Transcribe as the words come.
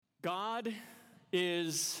God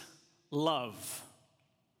is love.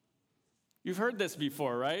 You've heard this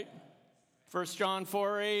before, right? 1 John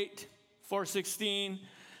 4:8, 4:16.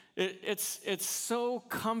 It's so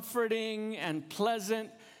comforting and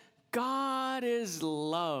pleasant. God is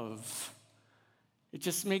love. It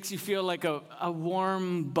just makes you feel like a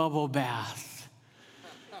warm bubble bath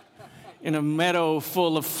in a meadow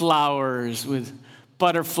full of flowers with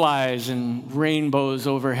butterflies and rainbows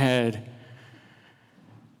overhead.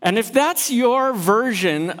 And if that's your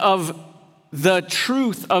version of the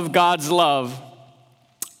truth of God's love,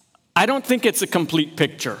 I don't think it's a complete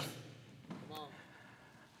picture.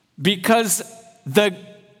 Because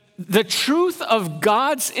the truth of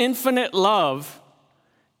God's infinite love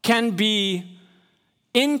can be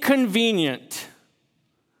inconvenient,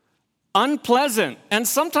 unpleasant, and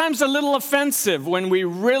sometimes a little offensive when we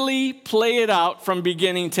really play it out from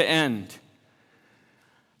beginning to end.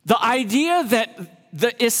 The idea that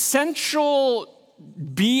the essential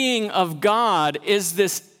being of God is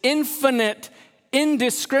this infinite,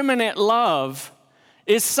 indiscriminate love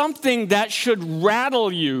is something that should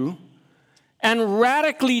rattle you and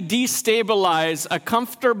radically destabilize a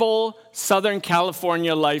comfortable Southern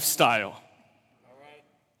California lifestyle.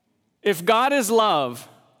 If God is love,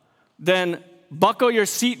 then buckle your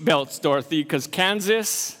seatbelts, Dorothy, because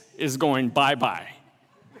Kansas is going bye-bye.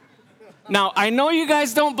 Now, I know you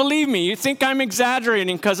guys don't believe me. You think I'm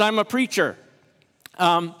exaggerating because I'm a preacher.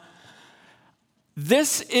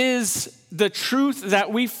 This is the truth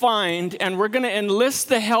that we find, and we're going to enlist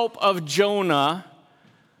the help of Jonah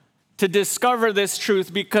to discover this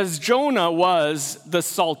truth because Jonah was the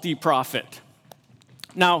salty prophet.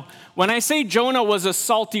 Now, when I say Jonah was a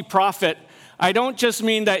salty prophet, I don't just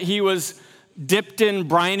mean that he was dipped in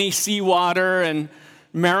briny seawater and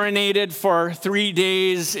marinated for 3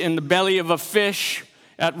 days in the belly of a fish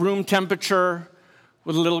at room temperature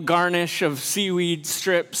with a little garnish of seaweed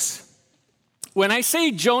strips. When I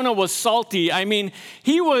say Jonah was salty, I mean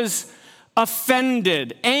he was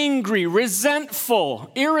offended, angry,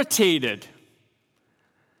 resentful, irritated.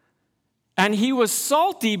 And he was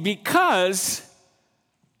salty because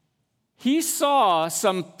he saw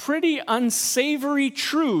some pretty unsavory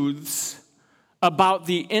truths about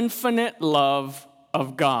the infinite love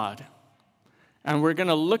of God. And we're going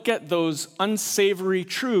to look at those unsavory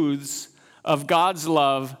truths of God's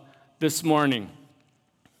love this morning.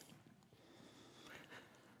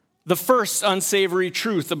 The first unsavory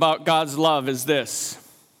truth about God's love is this: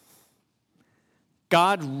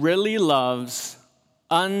 God really loves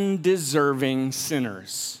undeserving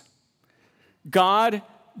sinners. God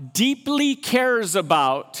deeply cares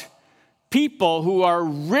about people who are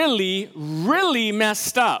really, really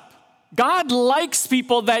messed up. God likes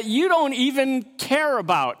people that you don't even care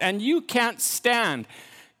about and you can't stand.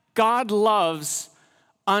 God loves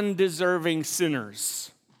undeserving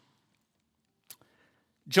sinners.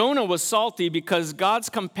 Jonah was salty because God's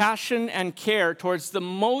compassion and care towards the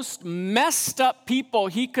most messed up people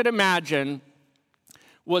he could imagine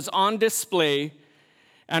was on display,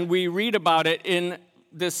 and we read about it in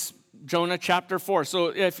this Jonah chapter 4. So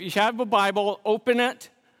if you have a Bible, open it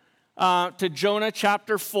to Jonah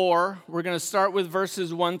chapter 4. We're going to start with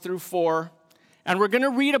verses 1 through 4. And we're going to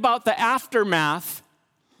read about the aftermath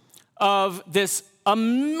of this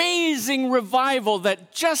amazing revival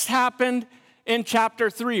that just happened in chapter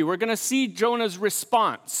 3. We're going to see Jonah's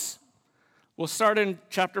response. We'll start in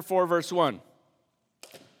chapter 4, verse 1.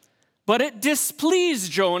 But it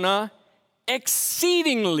displeased Jonah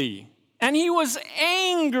exceedingly, and he was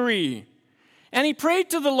angry. And he prayed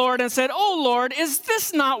to the Lord and said, "O Lord, is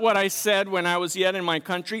this not what I said when I was yet in my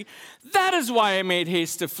country? That is why I made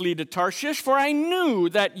haste to flee to Tarshish, for I knew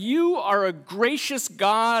that you are a gracious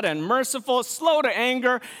God and merciful, slow to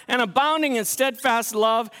anger, and abounding in steadfast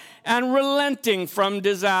love, and relenting from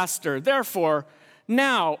disaster. Therefore,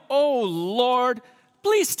 now, O Lord,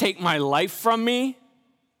 please take my life from me,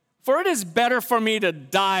 for it is better for me to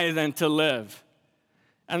die than to live."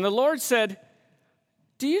 And the Lord said,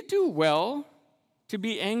 "Do you do well to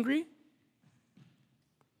be angry?"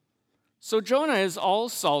 So Jonah is all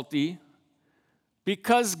salty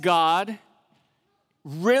because God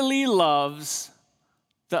really loves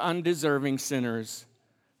the undeserving sinners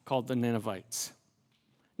called the Ninevites.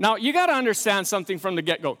 Now, you got to understand something from the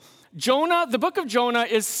get-go. Jonah, the book of Jonah,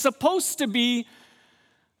 is supposed to be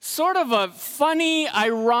sort of a funny,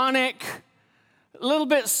 ironic, a little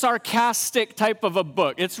bit sarcastic type of a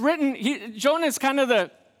book. It's written, Jonah is kind of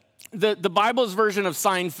the Bible's version of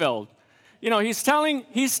Seinfeld. You know, he's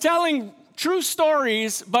telling true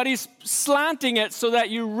stories, but he's slanting it so that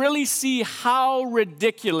you really see how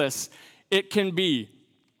ridiculous it can be.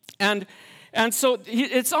 And And so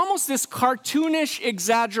it's almost this cartoonish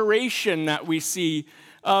exaggeration that we see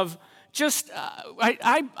of just,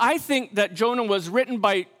 I think that Jonah was written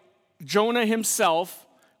by Jonah himself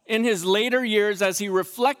in his later years as he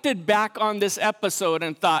reflected back on this episode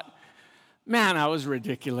and thought, man, I was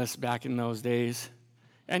ridiculous back in those days.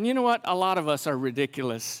 And you know what? A lot of us are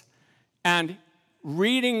ridiculous. And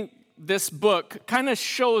reading this book kind of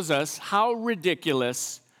shows us how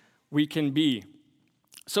ridiculous we can be.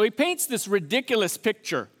 So he paints this ridiculous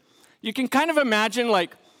picture. You can kind of imagine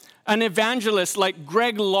like an evangelist like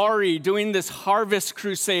Greg Laurie doing this harvest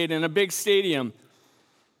crusade in a big stadium.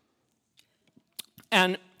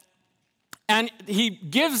 And he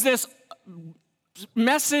gives this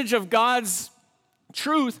message of God's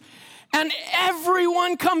truth, and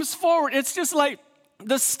everyone comes forward. It's just like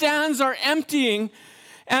the stands are emptying,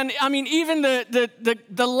 and I mean, even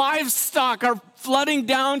the livestock are flooding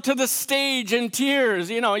down to the stage in tears.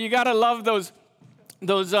 You know, you gotta love those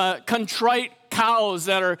contrite cows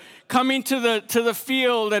that are coming to the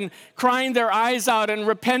field and crying their eyes out and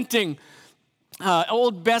repenting.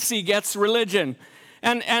 Old Bessie gets religion.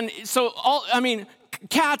 And so,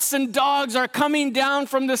 cats and dogs are coming down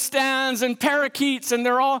from the stands, and parakeets, and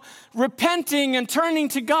they're all repenting and turning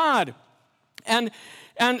to God. And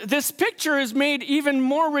this picture is made even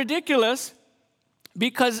more ridiculous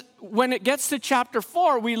because when it gets to chapter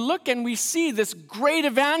 4, we look and we see this great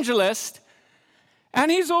evangelist, and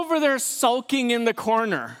he's over there sulking in the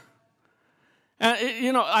corner.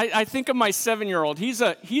 I think of my 7-year-old. He's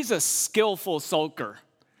a skillful sulker.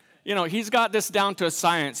 You know, he's got this down to a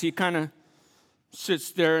science. He kind of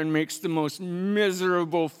sits there and makes the most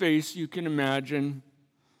miserable face you can imagine.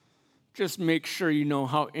 Just make sure you know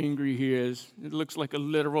how angry he is. It looks like a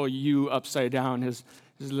literal U upside down, his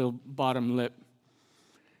little bottom lip.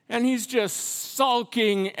 And he's just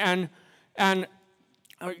sulking and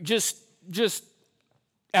just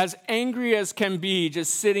as angry as can be,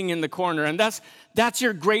 just sitting in the corner. And that's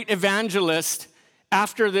your great evangelist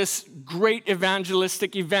after this great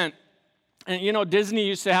evangelistic event. And you know, Disney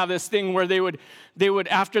used to have this thing where they would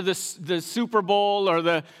after the Super Bowl or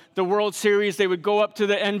the World Series, they would go up to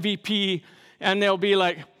the MVP and they'll be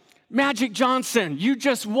like, Magic Johnson, you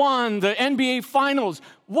just won the NBA Finals.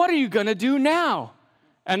 What are you going to do now?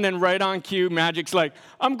 And then right on cue, Magic's like,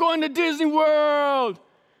 I'm going to Disney World.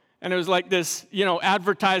 And it was like this, you know,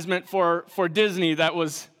 advertisement for Disney that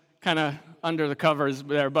was kind of under the covers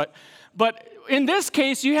there. But in this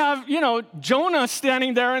case, you have, you know, Jonah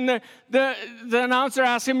standing there, and the announcer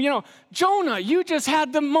asks him, you know, Jonah, you just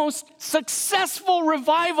had the most successful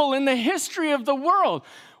revival in the history of the world.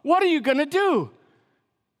 What are you going to do?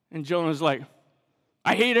 And Jonah's like,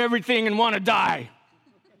 I hate everything and want to die.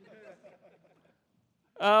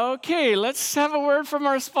 Okay, let's have a word from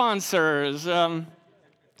our sponsors.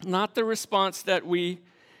 Not the response that we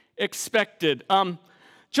expected.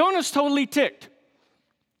 Jonah's totally ticked.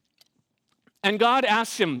 And God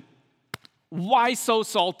asks him, why so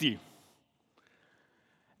salty?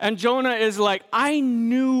 And Jonah is like, I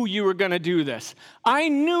knew you were going to do this. I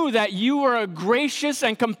knew that you were a gracious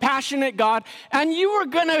and compassionate God, and you were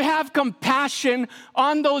going to have compassion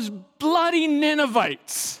on those bloody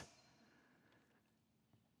Ninevites.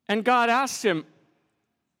 And God asks him,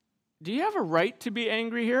 do you have a right to be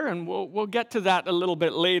angry here? And we'll get to that a little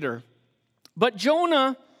bit later. But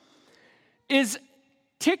Jonah is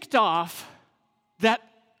ticked off that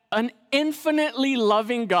an infinitely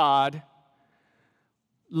loving God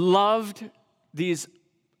loved these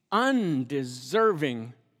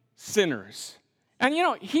undeserving sinners. And you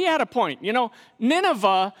know, he had a point. You know,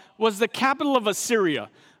 Nineveh was the capital of Assyria.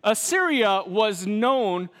 Assyria was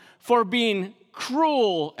known for being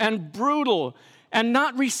cruel and brutal and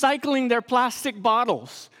not recycling their plastic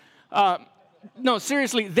bottles. No,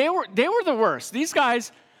 seriously, they were the worst. These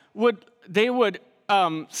guys would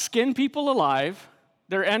skin people alive.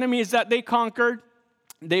 Their enemies that they conquered,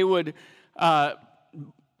 they would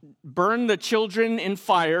burn the children in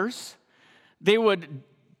fires. They would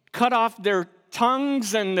cut off their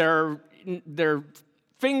tongues and their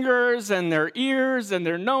fingers and their ears and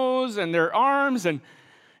their nose and their arms and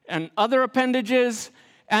other appendages.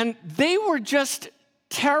 And they were just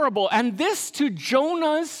terrible. And this to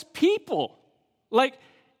Jonah's people. Like,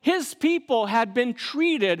 his people had been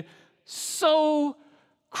treated so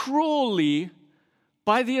cruelly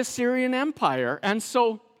by the Assyrian Empire. And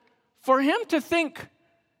so for him to think,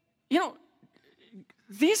 you know,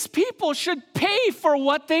 these people should pay for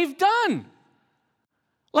what they've done.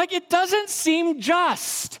 Like, it doesn't seem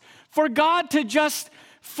just for God to just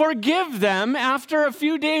forgive them after a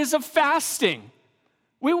few days of fasting.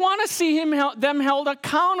 We want to see them held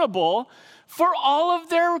accountable for all of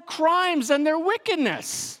their crimes and their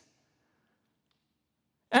wickedness.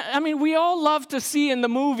 I mean, we all love to see in the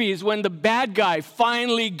movies when the bad guy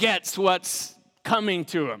finally gets what's coming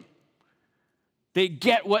to him. They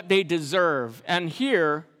get what they deserve. And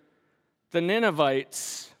here, the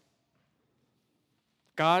Ninevites,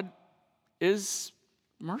 God is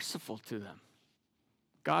merciful to them.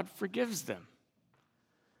 God forgives them.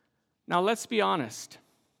 Now, let's be honest.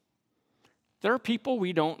 There are people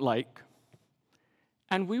we don't like,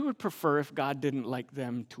 and we would prefer if God didn't like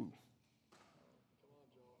them too.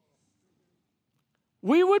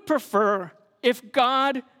 We would prefer if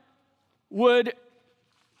God would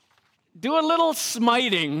do a little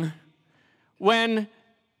smiting when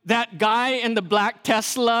that guy in the black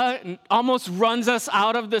Tesla almost runs us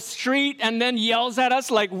out of the street and then yells at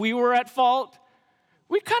us like we were at fault.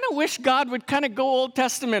 We kind of wish God would kind of go Old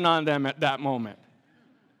Testament on them at that moment.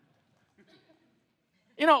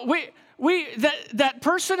 You know, that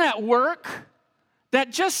person at work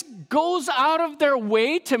that just goes out of their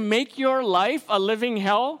way to make your life a living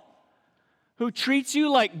hell, who treats you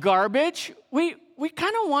like garbage, we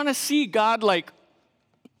kind of want to see God like,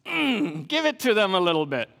 give it to them a little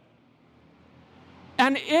bit.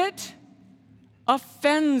 And it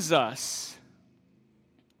offends us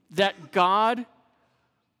that God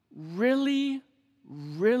really,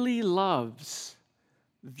 really loves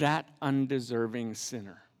that undeserving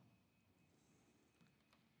sinner.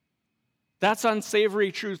 That's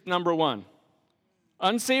unsavory truth number one.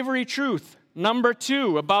 Unsavory truth number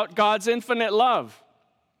two about God's infinite love.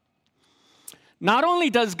 Not only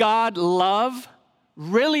does God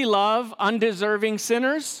really love undeserving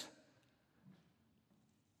sinners,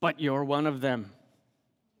 but you're one of them.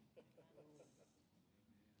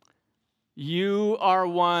 You are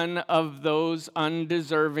one of those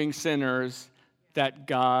undeserving sinners that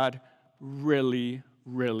God really,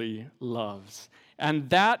 really loves. And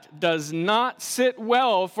that does not sit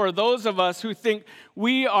well for those of us who think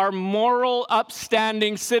we are moral,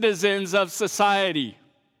 upstanding citizens of society.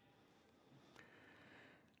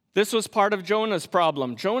 This was part of Jonah's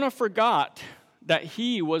problem. Jonah forgot that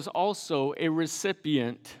he was also a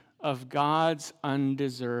recipient of God's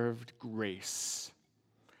undeserved grace.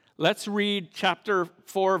 Let's read chapter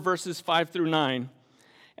 4, verses 5 through 9.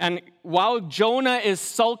 And while Jonah is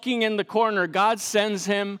sulking in the corner, God sends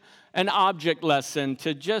him an object lesson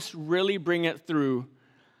to just really bring it through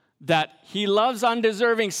that he loves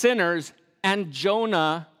undeserving sinners, and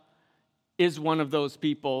Jonah is one of those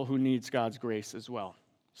people who needs God's grace as well.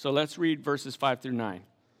 So let's read verses 5 through 9.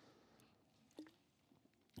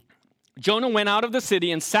 Jonah went out of the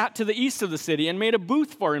city and sat to the east of the city and made a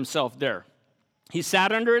booth for himself there. He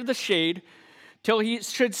sat under the shade till he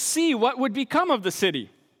should see what would become of the city.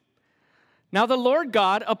 Now the Lord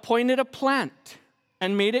God appointed a plant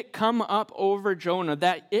and made it come up over Jonah,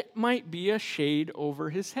 that it might be a shade over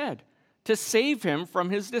his head, to save him from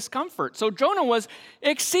his discomfort. So Jonah was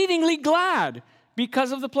exceedingly glad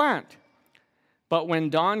because of the plant. But when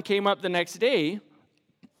dawn came up the next day,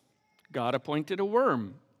 God appointed a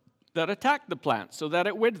worm that attacked the plant so that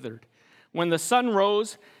it withered. When the sun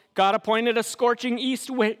rose, God appointed a scorching east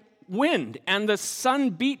wind, and the sun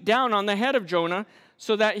beat down on the head of Jonah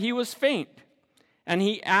so that he was faint. And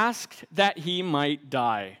he asked that he might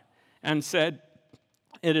die, and said,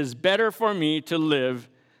 "It is better for me to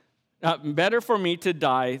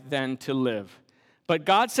die than to live." But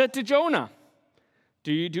God said to Jonah,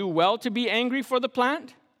 "Do you do well to be angry for the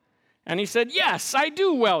plant?" And he said, "Yes, I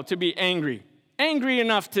do well to be angry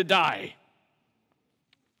enough to die."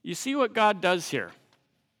 You see what God does here?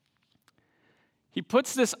 He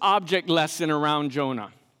puts this object lesson around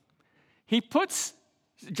Jonah.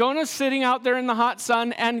 Jonah's sitting out there in the hot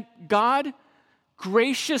sun, and God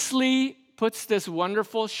graciously puts this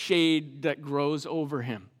wonderful shade that grows over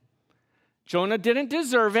him. Jonah didn't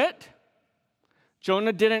deserve it.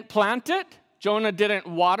 Jonah didn't plant it. Jonah didn't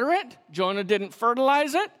water it. Jonah didn't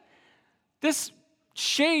fertilize it. This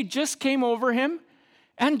shade just came over him,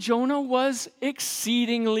 and Jonah was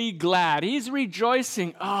exceedingly glad. He's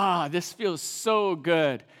rejoicing. This feels so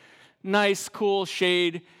good. Nice, cool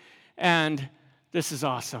shade, and this is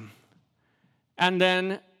awesome. And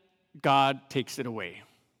then God takes it away.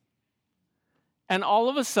 And all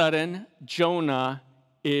of a sudden, Jonah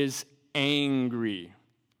is angry.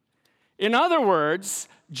 In other words,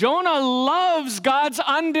 Jonah loves God's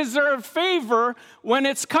undeserved favor when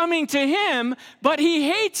it's coming to him, but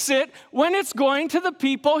he hates it when it's going to the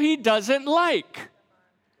people he doesn't like.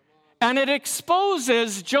 And it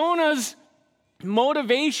exposes Jonah's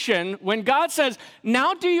motivation, when God says,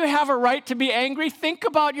 now do you have a right to be angry? Think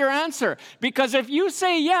about your answer. Because if you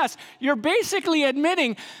say yes, you're basically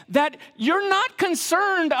admitting that you're not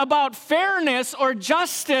concerned about fairness or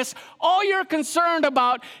justice. All you're concerned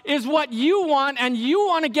about is what you want, and you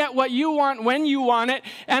want to get what you want when you want it.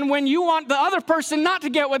 And when you want the other person not to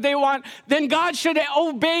get what they want, then God should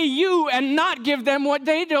obey you and not give them what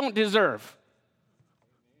they don't deserve.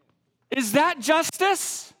 Is that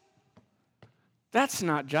justice? That's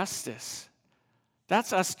not justice.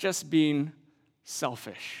 That's us just being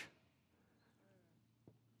selfish.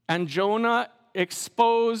 And Jonah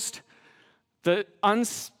exposed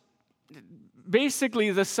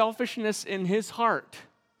basically the selfishness in his heart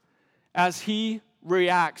as he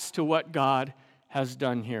reacts to what God has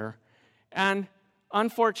done here. And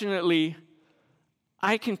unfortunately,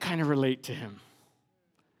 I can kind of relate to him.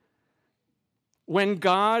 When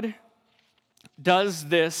God does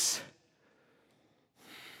this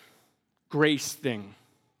grace thing,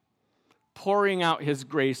 pouring out his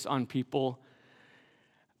grace on people,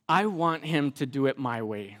 I want him to do it my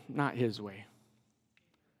way, not his way.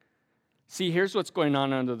 See, here's what's going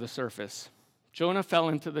on under the surface. Jonah fell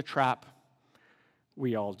into the trap.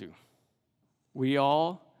 We all do. We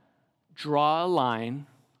all draw a line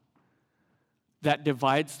that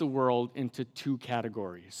divides the world into two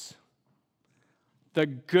categories. The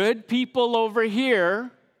good people over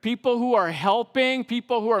here, people who are helping,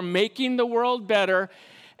 people who are making the world better,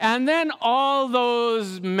 and then all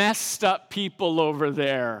those messed up people over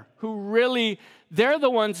there who really, they're the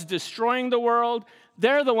ones destroying the world.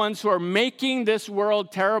 They're the ones who are making this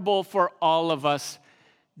world terrible for all of us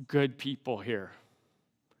good people here.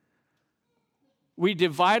 We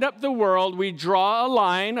divide up the world. We draw a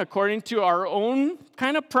line according to our own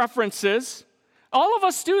kind of preferences. All of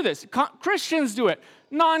us do this. Christians do it.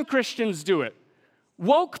 Non-Christians do it.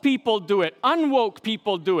 Woke people do it. Unwoke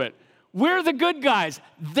people do it. We're the good guys.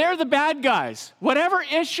 They're the bad guys. Whatever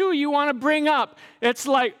issue you want to bring up, it's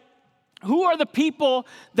like, who are the people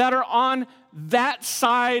that are on that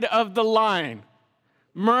side of the line?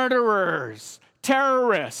 Murderers,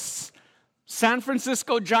 terrorists, San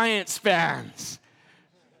Francisco Giants fans.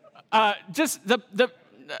 Just the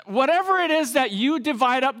whatever it is that you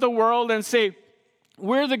divide up the world and say,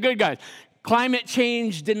 we're the good guys. Climate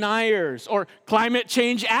change deniers, or climate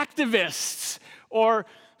change activists, or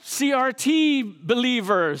CRT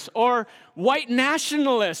believers, or white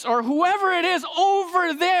nationalists, or whoever it is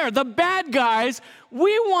over there, the bad guys.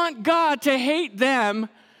 We want God to hate them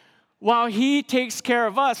while he takes care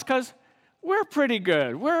of us, because we're pretty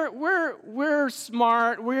good. We're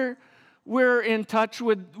smart. We're in touch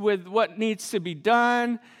with what needs to be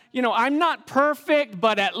done. You know, I'm not perfect,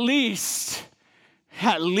 but at least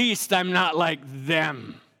I'm not like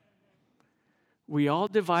them. We all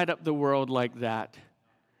divide up the world like that.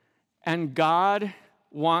 And God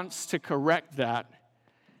wants to correct that.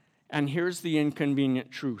 And here's the inconvenient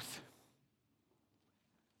truth.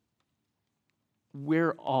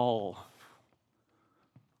 We're all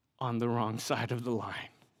on the wrong side of the line.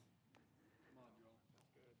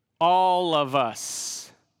 All of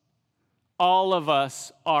us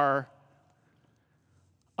are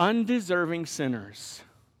undeserving sinners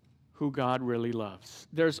who God really loves.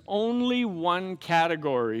 There's only one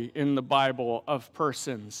category in the Bible of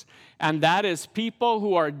persons, and that is people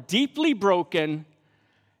who are deeply broken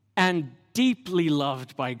and deeply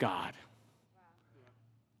loved by God.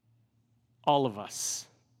 All of us,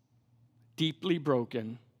 deeply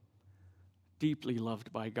broken, deeply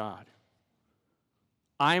loved by God.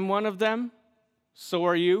 I'm one of them, so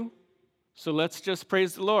are you. So let's just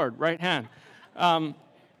praise the Lord. Right hand.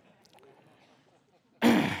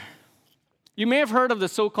 You may have heard of the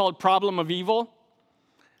so-called problem of evil.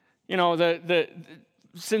 You know,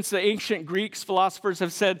 since the ancient Greeks, philosophers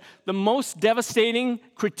have said the most devastating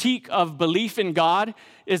critique of belief in God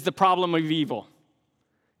is the problem of evil.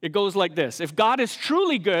 It goes like this. If God is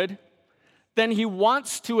truly good, then he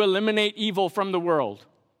wants to eliminate evil from the world.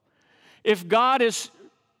 If God is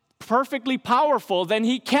perfectly powerful, then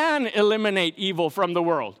he can eliminate evil from the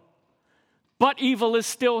world. But evil is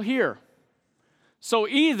still here. So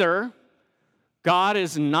either God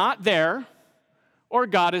is not there, or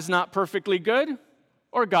God is not perfectly good,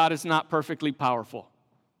 or God is not perfectly powerful.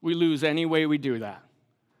 We lose any way we do that.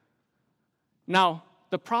 Now,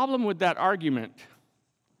 the problem with that argument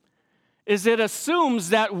is it assumes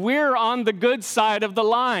that we're on the good side of the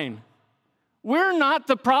line. We're not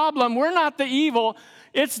the problem. We're not the evil.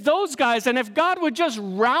 It's those guys. And if God would just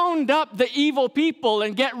round up the evil people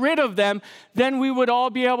and get rid of them, then we would all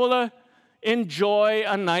be able to enjoy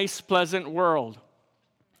a nice, pleasant world.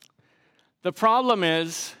 The problem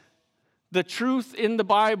is the truth in the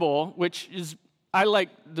Bible, which is, I like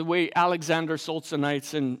the way Alexander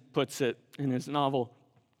Solzhenitsyn puts it in his novel.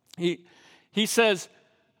 He says,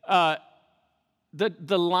 the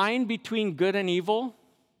line between good and evil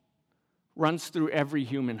runs through every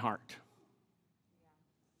human heart.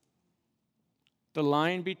 The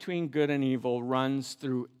line between good and evil runs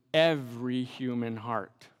through every human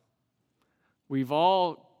heart. We've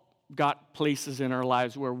all got places in our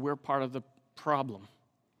lives where we're part of the problem.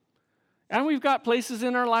 And we've got places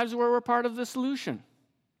in our lives where we're part of the solution.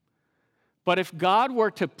 But if God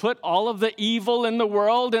were to put all of the evil in the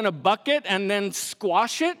world in a bucket and then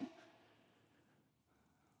squash it,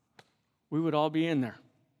 we would all be in there.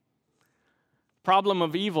 Problem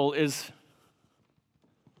of evil is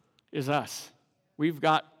us. We've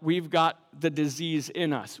got the disease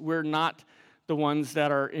in us. We're not the ones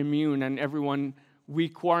that are immune, and everyone, we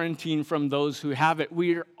quarantine from those who have it.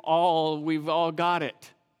 We've all got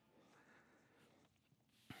it.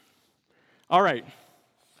 All right.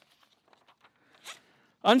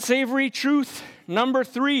 Unsavory truth number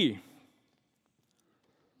 3.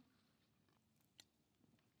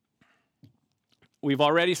 We've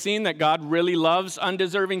already seen that God really loves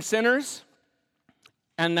undeserving sinners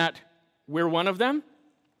and that we're one of them.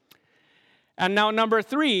 And now number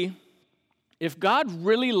 3, if God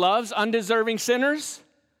really loves undeserving sinners,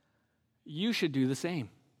 you should do the same.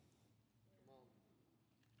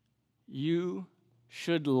 You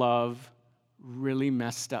should love really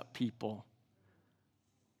messed up people.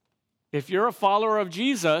 If you're a follower of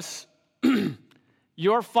Jesus,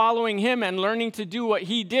 you're following him and learning to do what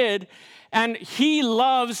he did, and he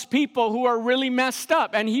loves people who are really messed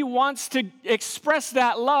up, and he wants to express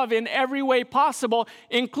that love in every way possible,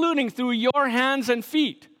 including through your hands and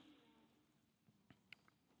feet.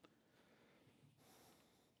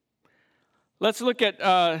 Let's look at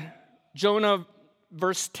Jonah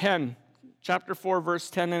verse 10, chapter 4, verse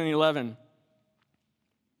 10 and 11.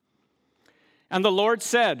 And the Lord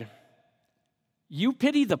said, "You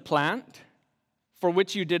pity the plant for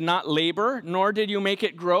which you did not labor, nor did you make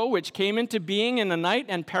it grow, which came into being in the night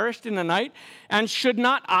and perished in the night. And should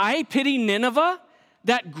not I pity Nineveh,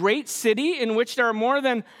 that great city in which there are more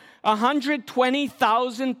than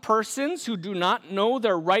 120,000 persons who do not know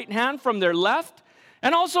their right hand from their left,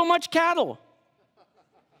 and also much cattle?"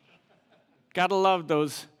 Gotta love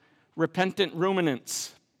those repentant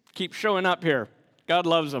ruminants. Keep showing up here. God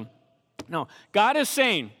loves them. No, God is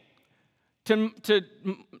saying to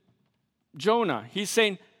Jonah, he's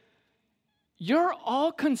saying, you're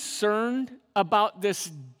all concerned about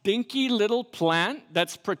this dinky little plant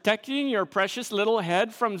that's protecting your precious little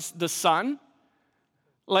head from the sun?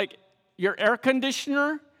 Like your air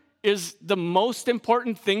conditioner is the most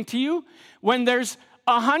important thing to you? When there's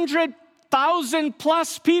 100,000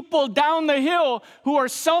 plus people down the hill who are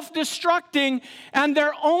self-destructing, and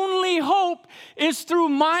their only hope is through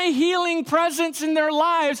my healing presence in their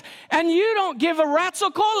lives, and you don't give a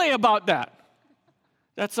ratsokole about that.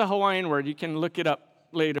 That's a Hawaiian word. You can look it up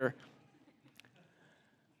later.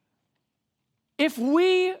 If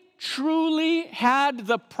we truly had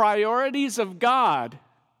the priorities of God,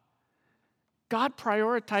 God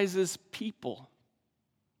prioritizes people.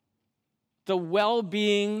 The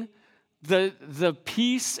well-being, the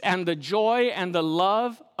peace and the joy and the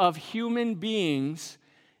love of human beings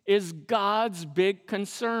is God's big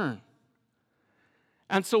concern.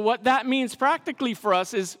 And so what that means practically for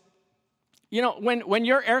us is, you know, when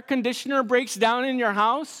your air conditioner breaks down in your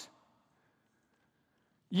house,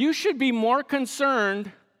 you should be more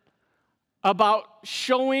concerned about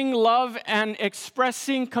showing love and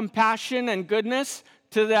expressing compassion and goodness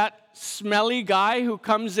to that smelly guy who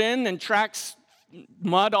comes in and tracks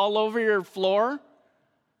mud all over your floor.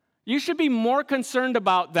 You should be more concerned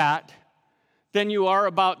about that than you are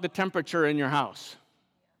about the temperature in your house.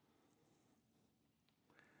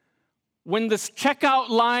 When this checkout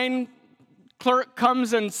line clerk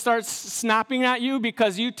comes and starts snapping at you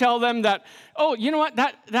because you tell them that, oh, you know what,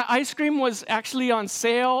 that ice cream was actually on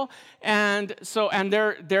sale, and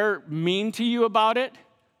they're mean to you about it,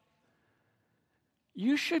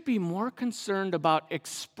 you should be more concerned about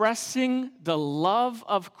expressing the love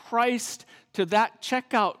of Christ to that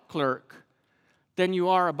checkout clerk than you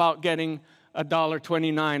are about getting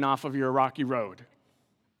 $1.29 off of your rocky road.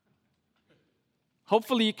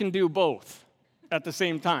 Hopefully you can do both at the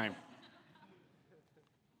same time.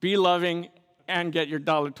 Be loving and get your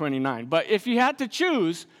 $1.29. But if you had to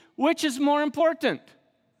choose, which is more important?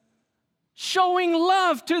 Showing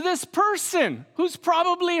love to this person who's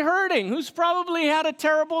probably hurting, who's probably had a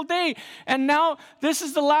terrible day, and now this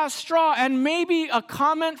is the last straw, and maybe a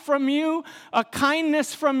comment from you, a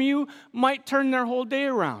kindness from you might turn their whole day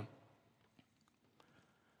around.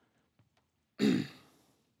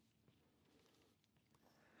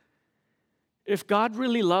 If God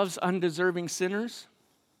really loves undeserving sinners,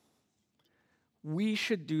 we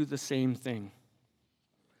should do the same thing.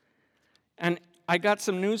 And I got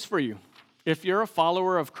some news for you. If you're a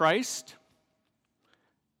follower of Christ,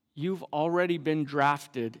 you've already been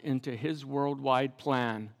drafted into his worldwide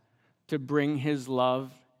plan to bring his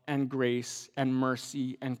love and grace and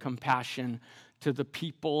mercy and compassion to the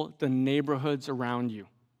people, the neighborhoods around you.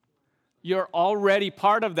 You're already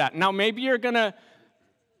part of that. Now, maybe you're going to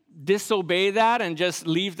disobey that and just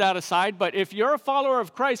leave that aside, but if you're a follower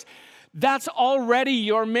of Christ, that's already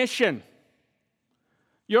your mission.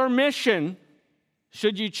 Your mission,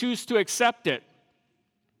 should you choose to accept it,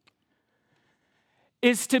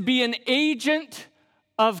 is to be an agent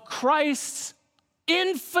of Christ's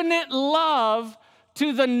infinite love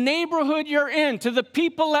to the neighborhood you're in, to the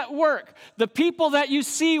people at work, the people that you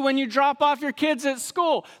see when you drop off your kids at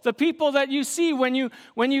school, the people that you see when you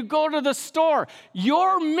go to the store.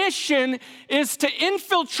 Your mission is to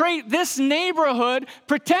infiltrate this neighborhood,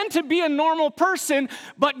 pretend to be a normal person,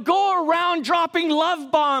 but go around dropping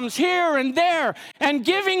love bombs here and there and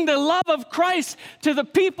giving the love of Christ to the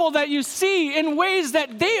people that you see in ways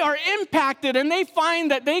that they are impacted and they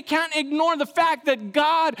find that they can't ignore the fact that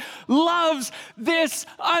God loves this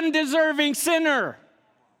undeserving sinner.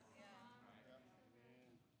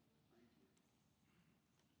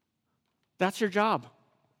 That's your job.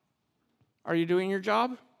 Are you doing your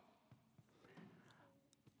job?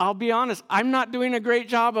 I'll be honest, I'm not doing a great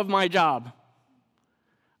job of my job.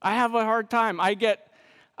 I have a hard time. I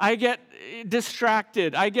get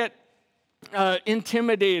distracted. I get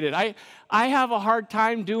intimidated. I have a hard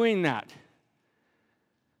time doing that.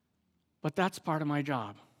 But that's part of my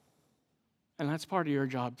job. And that's part of your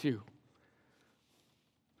job too.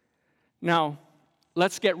 Now,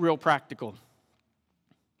 let's get real practical.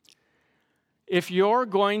 If you're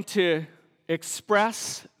going to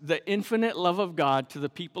express the infinite love of God to the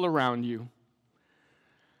people around you,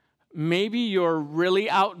 maybe you're really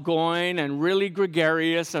outgoing and really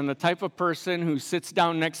gregarious and the type of person who sits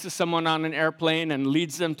down next to someone on an airplane and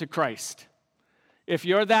leads them to Christ. If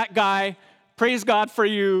you're that guy, praise God for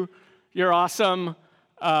you. You're awesome.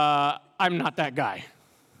 I'm not that guy.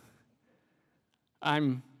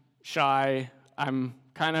 I'm shy. I'm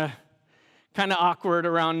kind of awkward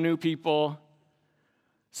around new people.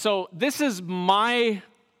 So this is my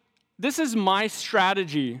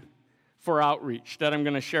strategy for outreach that I'm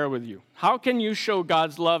going to share with you. How can you show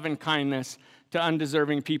God's love and kindness to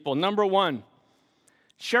undeserving people? Number one,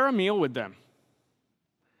 share a meal with them.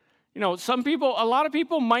 You know, a lot of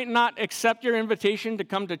people might not accept your invitation to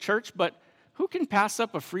come to church, but who can pass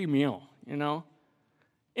up a free meal, you know?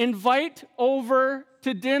 Invite over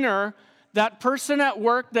to dinner that person at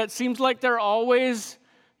work that seems like they're always,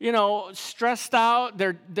 stressed out,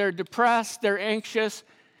 they're depressed, they're anxious.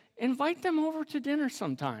 Invite them over to dinner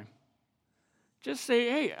sometime. Just say,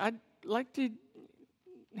 hey, I'd like to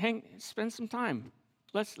spend some time.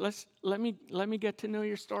 Let me get to know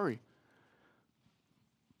your story.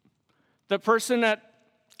 The person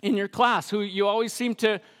in your class who you always seem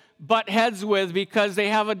to butt heads with because they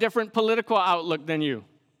have a different political outlook than you.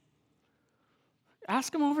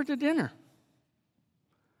 Ask them over to dinner.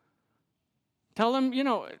 Tell them,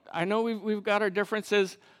 I know we've got our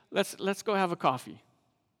differences. Let's go have a coffee.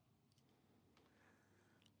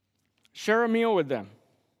 Share a meal with them.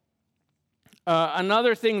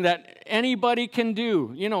 Another thing that anybody can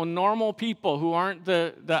do, normal people who aren't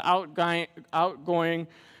the outgoing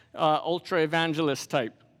ultra evangelist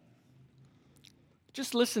type.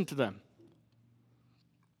 Just listen to them.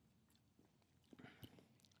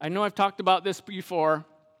 I know I've talked about this before.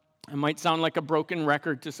 It might sound like a broken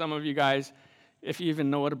record to some of you guys, if you even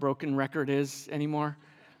know what a broken record is anymore.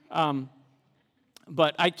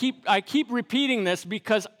 But I keep repeating this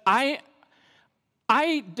because I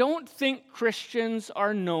don't think Christians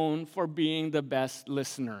are known for being the best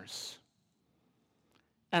listeners.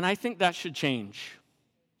 And I think that should change.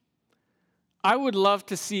 I would love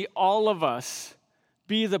to see all of us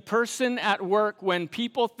be the person at work when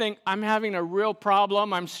people think, I'm having a real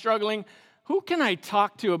problem, I'm struggling. Who can I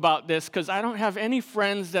talk to about this? Because I don't have any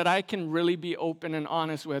friends that I can really be open and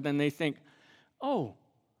honest with. And they think, oh,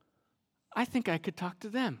 I think I could talk to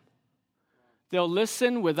them. They'll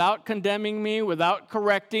listen without condemning me, without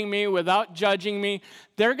correcting me, without judging me.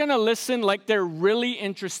 They're going to listen like they're really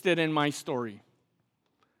interested in my story,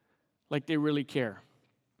 like they really care.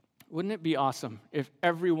 Wouldn't it be awesome if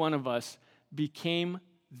every one of us became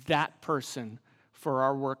that person for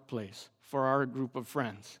our workplace, for our group of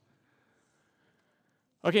friends?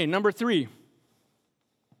 Okay, number 3.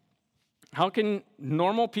 How can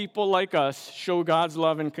normal people like us show God's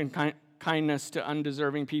love and kindness to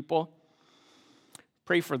undeserving people?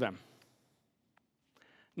 pray for them.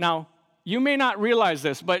 Now, you may not realize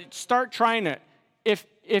this, but start trying it.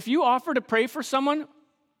 If you offer to pray for someone,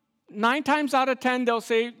 9 times out of 10, they'll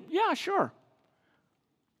say, yeah, sure.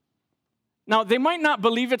 Now, they might not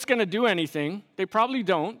believe it's going to do anything. They probably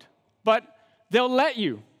don't, but they'll let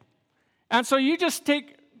you. And so you just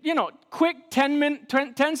take, quick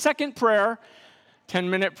 10-second prayer.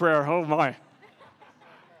 10-minute prayer, oh my.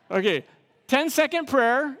 Okay, 10-second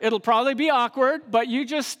prayer. It'll probably be awkward, but you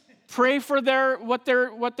just pray for what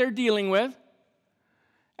they're dealing with.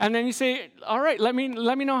 And then you say, all right, let me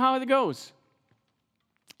know how it goes.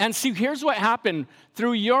 And see, here's what happened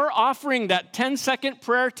through your offering that 10-second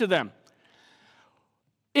prayer to them.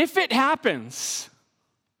 If it happens,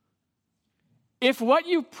 if what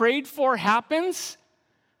you prayed for happens,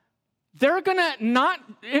 they're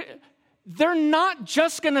not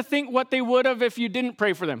just going to think what they would have if you didn't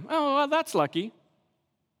pray for them. Oh, well, that's lucky.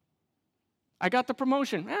 I got the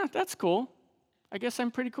promotion. That's cool. I guess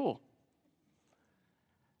I'm pretty cool.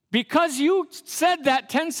 Because you said that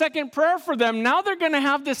 10-second prayer for them, now they're going to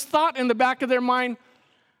have this thought in the back of their mind,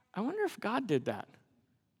 I wonder if God did that.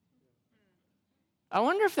 I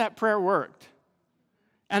wonder if that prayer worked.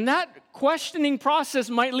 And that questioning process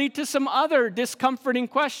might lead to some other discomforting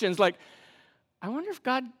questions, like, I wonder if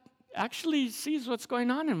God actually sees what's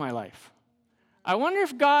going on in my life. I wonder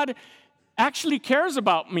if God actually cares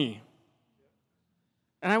about me.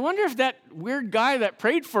 And I wonder if that weird guy that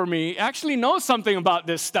prayed for me actually knows something about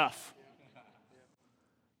this stuff.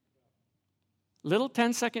 Little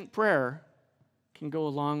 10-second prayer can go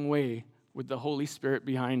a long way with the Holy Spirit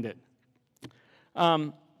behind it.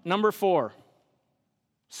 Number 4,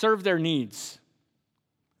 serve their needs.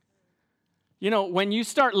 When you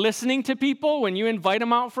start listening to people, when you invite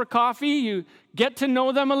them out for coffee, you get to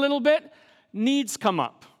know them a little bit, needs come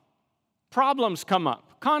up, problems come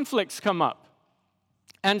up, conflicts come up.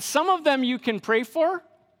 And some of them you can pray for,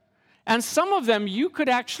 and some of them you could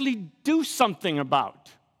actually do something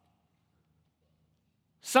about.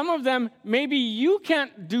 Some of them maybe you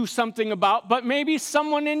can't do something about, but maybe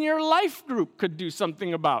someone in your life group could do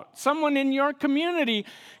something about. Someone in your community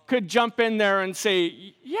could jump in there and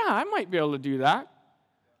say, yeah, I might be able to do that.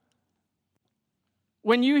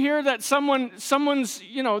 When you hear that someone's,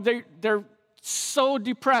 they're so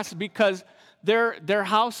depressed because their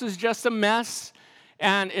house is just a mess,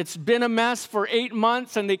 and it's been a mess for 8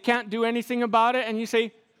 months, and they can't do anything about it, and you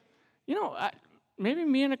say, maybe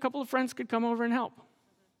me and a couple of friends could come over and help.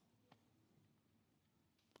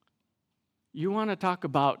 You want to talk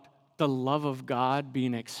about the love of God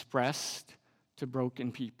being expressed to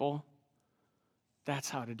broken people? That's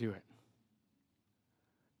how to do it.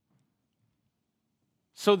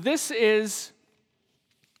 So this is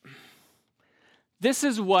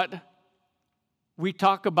what we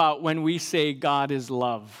talk about when we say God is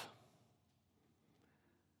love.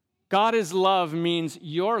 God is love means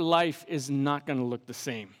your life is not going to look the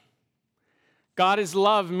same. God is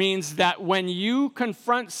love means that when you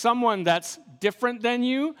confront someone that's different than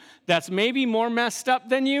you, that's maybe more messed up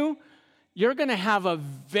than you, you're going to have a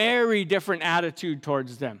very different attitude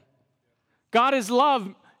towards them. God is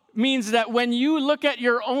love means that when you look at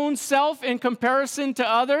your own self in comparison to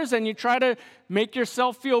others and you try to make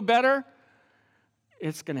yourself feel better,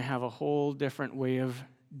 it's going to have a whole different way of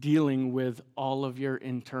dealing with all of your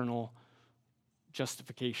internal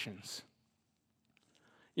justifications.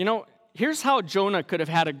 Here's how Jonah could have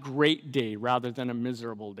had a great day rather than a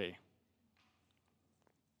miserable day.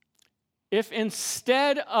 If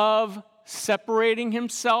instead of separating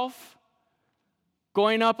himself,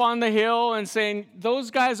 going up on the hill and saying,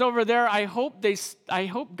 those guys over there, I hope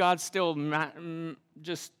God still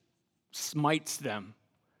just smites them.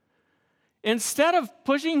 Instead of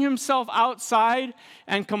pushing himself outside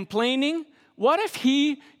and complaining, what if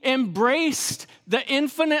he embraced the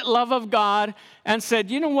infinite love of God and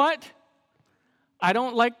said, you know what? I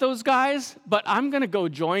don't like those guys, but I'm going to go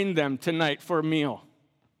join them tonight for a meal.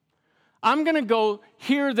 I'm going to go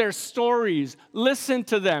hear their stories, listen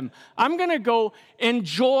to them. I'm going to go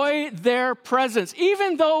enjoy their presence,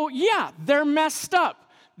 even though, they're messed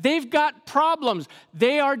up. They've got problems.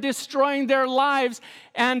 They are destroying their lives,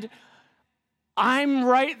 and I'm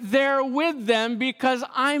right there with them because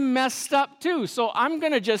I'm messed up too. So I'm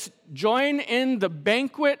going to just join in the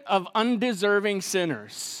banquet of undeserving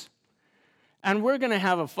sinners. And we're going to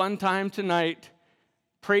have a fun time tonight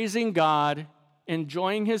praising God,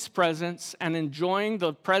 enjoying His presence, and enjoying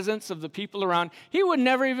the presence of the people around. He would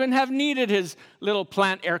never even have needed his little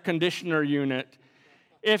plant air conditioner unit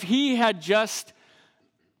if he had just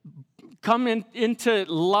come into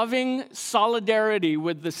loving solidarity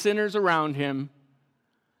with the sinners around him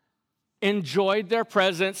enjoyed their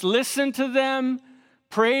presence, listened to them,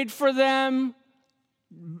 prayed for them,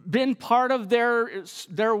 been part of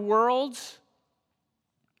their worlds.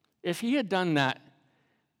 If he had done that,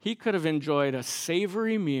 he could have enjoyed a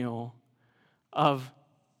savory meal of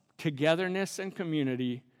togetherness and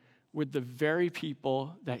community with the very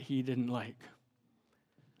people that he didn't like.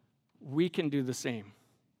 We can do the same.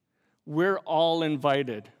 We're all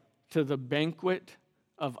invited to the banquet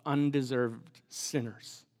of undeserved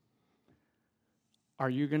sinners. Are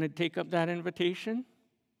you going to take up that invitation?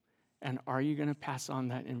 And are you going to pass on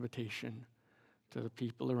that invitation to the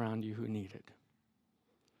people around you who need it?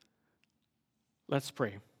 Let's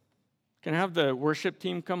pray. Can I have the worship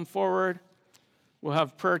team come forward? We'll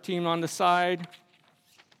have prayer team on the side.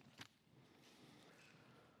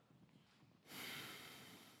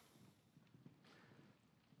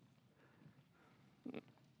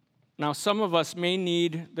 Now, some of us may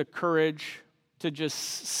need the courage to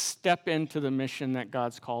just step into the mission that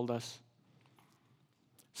God's called us.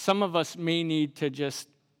 Some of us may need to just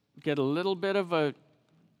get a little bit of a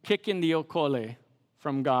kick in the okole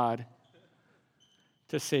from God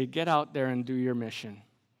to say, get out there and do your mission.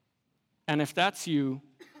 And if that's you,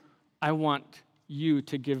 I want you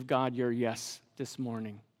to give God your yes this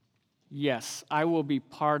morning. Yes, I will be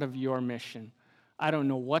part of your mission. I don't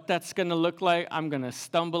know what that's going to look like. I'm going to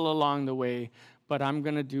stumble along the way, but I'm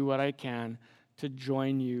going to do what I can to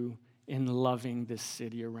join you in loving this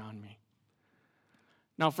city around me.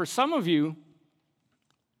 Now, for some of you,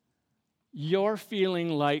 you're feeling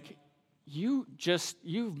like you've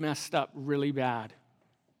messed up really bad.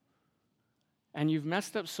 And you've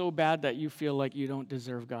messed up so bad that you feel like you don't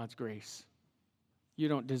deserve God's grace. You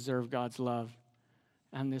don't deserve God's love.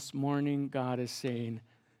 And this morning, God is saying,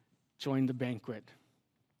 join the banquet.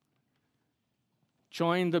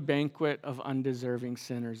 Join the banquet of undeserving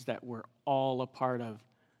sinners that we're all a part of.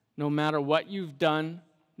 No matter what you've done,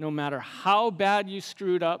 no matter how bad you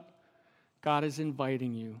screwed up, God is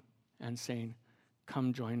inviting you and saying,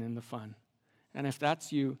 come join in the fun. And if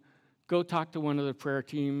that's you, go talk to one of the prayer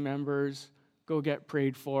team members, go get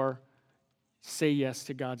prayed for, say yes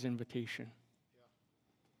to God's invitation.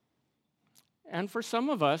 And for some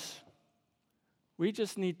of us, we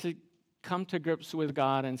just need to come to grips with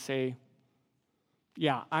God and say,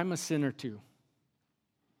 yeah, I'm a sinner too.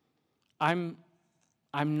 I'm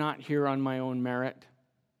not here on my own merit.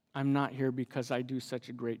 I'm not here because I do such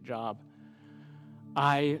a great job.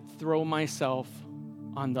 I throw myself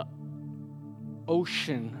on the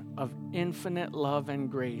ocean of infinite love and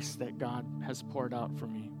grace that God has poured out for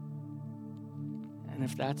me. And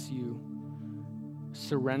if that's you,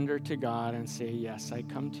 surrender to God and say, yes, I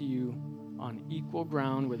come to you on equal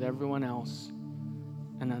ground with everyone else,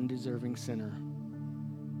 an undeserving sinner.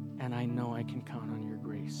 And I know I can count on your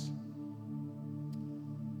grace.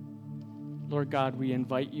 Lord God, we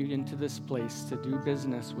invite you into this place to do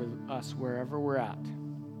business with us wherever we're at.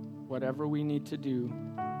 Whatever we need to do,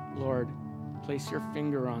 Lord, place your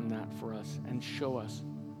finger on that for us and show us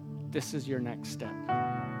this is your next step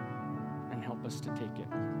and help us to take it.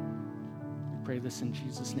 We pray this in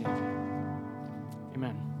Jesus' name.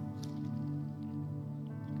 Amen.